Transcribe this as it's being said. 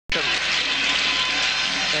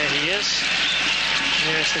is.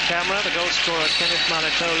 Here's the camera, the goal scorer Kenneth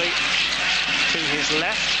Malatoli to his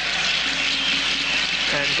left.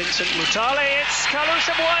 And Vincent Mutale, it's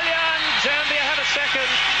Kalusha Bwalya, and Zambia have a second.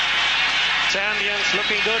 Zambians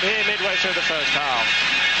looking good here midway through the first half.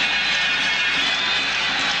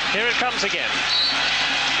 Here it comes again.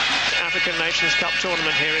 African Nations Cup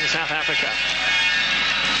tournament here in South Africa.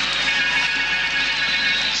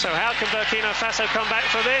 So how can Burkina Faso come back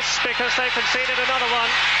for this? Because they conceded another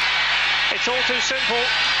one. It's all too simple.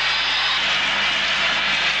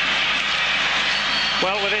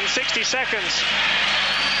 Well, within 60 seconds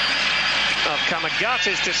of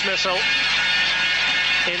Kamagati's dismissal,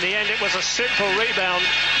 in the end it was a simple rebound.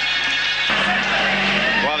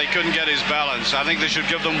 Well, he couldn't get his balance. I think they should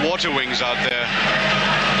give them water wings out there.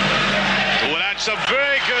 Well, that's a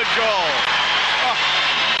very good goal. Oh.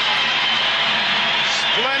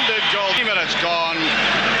 Splendid goal. 3 minutes gone.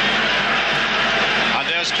 And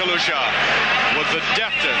there's Kalusha with the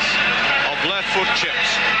deftness of left foot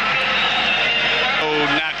chips. Oh,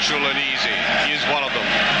 natural and easy. He's one of them.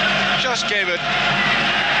 Just gave it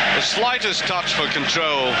the slightest touch for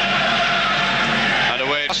control. And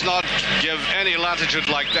away. Does not give any latitude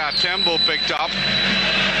like that. Tembo picked up.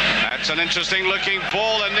 That's an interesting looking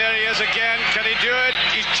ball, and there he is again. Can he do it?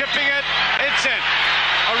 He's chipping it. It's in.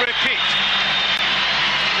 A repeat.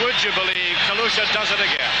 Would you believe Kalusha does it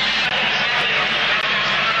again?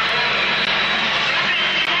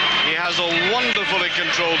 He has a wonderfully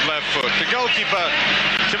controlled left foot. The goalkeeper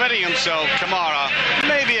committing himself, Kamara,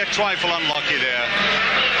 maybe a trifle unlucky there.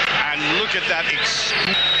 And look at that.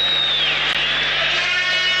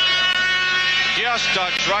 Just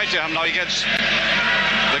touch right to him. Now he gets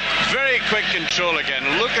the very quick control again.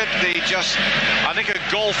 Look at the I think a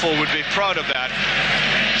golfer would be proud of that.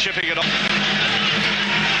 Chipping it up.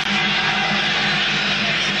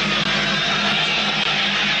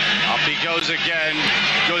 Up he goes again.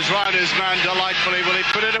 Goes round his man delightfully. Will he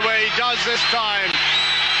put it away? He does this time.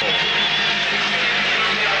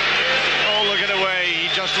 Oh, look at away. He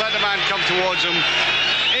just let the man come towards him.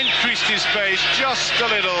 Increased his pace just a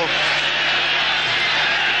little.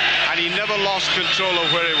 And he never lost control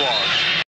of where he was.